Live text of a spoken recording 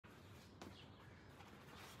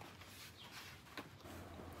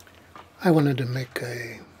I wanted to make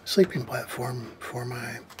a sleeping platform for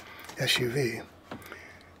my SUV,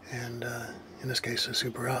 and in this case a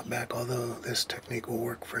Super Outback, although this technique will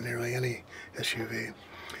work for nearly any SUV.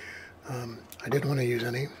 I didn't want to use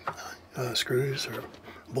any screws or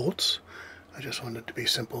bolts. I just wanted it to be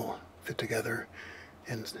simple, fit together,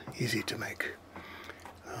 and easy to make.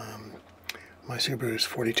 My Subaru is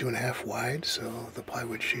 42.5 wide, so the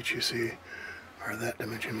plywood sheets you see are that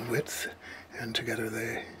dimension width, and together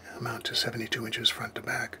they amount to 72 inches front to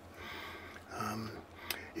back.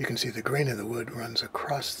 You can see the grain of the wood runs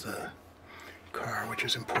across the car, which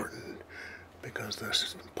is important because the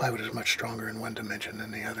plywood is much stronger in one dimension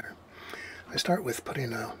than the other. I start with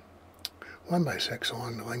putting a 1x6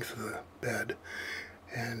 along the length of the bed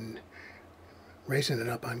and raising it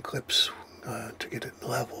up on clips to get it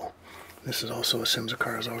level. This is also assumes the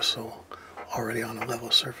car is also already on a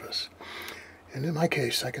level surface. And in my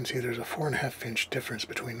case, I can see there's a 4.5 inch difference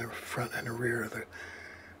between the front and the rear of the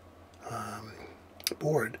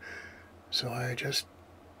board. So I just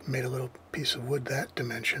made a little piece of wood that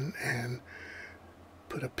dimension and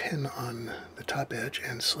put a pin on the top edge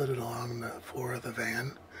and slid it along the floor of the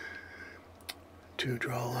van to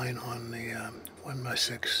draw a line on the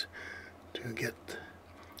 1x6 to get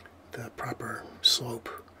the proper slope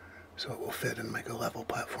so it will fit and make a level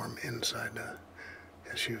platform inside the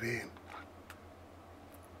SUV.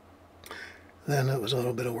 Then it was a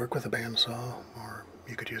little bit of work with a bandsaw, or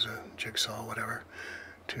you could use a jigsaw, whatever,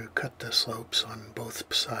 to cut the slopes on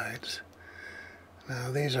both sides.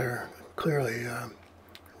 Now these are clearly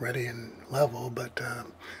ready and level, but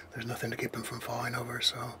there's nothing to keep them from falling over,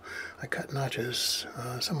 so I cut notches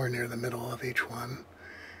somewhere near the middle of each one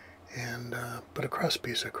and put a cross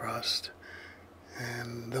piece across,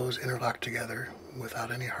 and those interlock together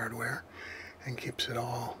without any hardware and keeps it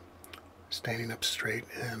all standing up straight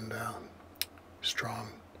and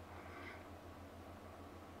strong.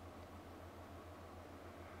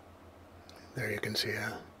 There you can see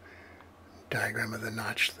a diagram of the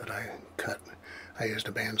notch that I cut. I used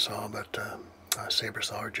a bandsaw, but a saber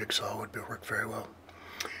saw or jigsaw would work very well.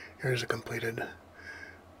 Here's a completed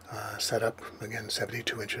setup, again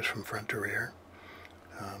 72 inches from front to rear.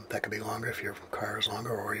 That could be longer if your car is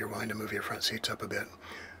longer or you're willing to move your front seats up a bit.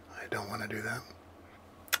 I don't want to do that.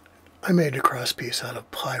 I made a cross piece out of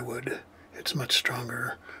plywood. It's much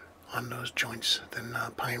stronger on those joints than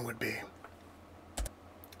pine would be.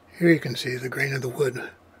 Here you can see the grain of the wood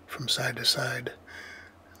from side to side.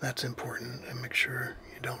 That's important, and make sure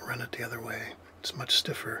you don't run it the other way. It's much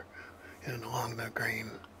stiffer and along the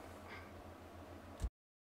grain.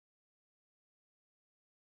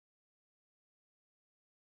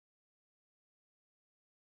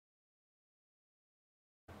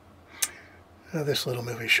 This little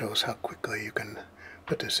movie shows how quickly you can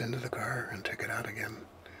put this into the car and take it out again.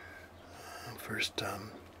 First,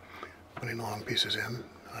 putting long pieces in.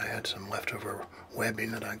 I had some leftover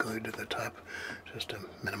webbing that I glued to the top just to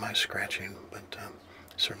minimize scratching, but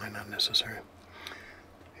certainly not necessary.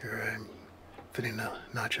 Here I'm fitting the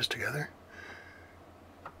notches together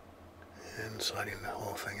and sliding the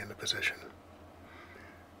whole thing into position.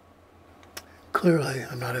 Clearly,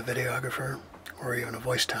 I'm not a videographer or even a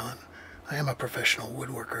voice talent. I am a professional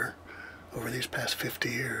woodworker over these past 50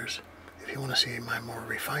 years. If you want to see my more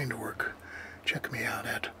refined work, check me out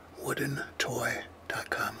at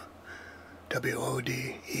woodentoy.com.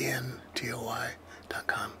 WODENTOY.com.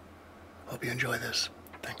 Hope you enjoy this.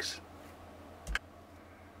 Thanks.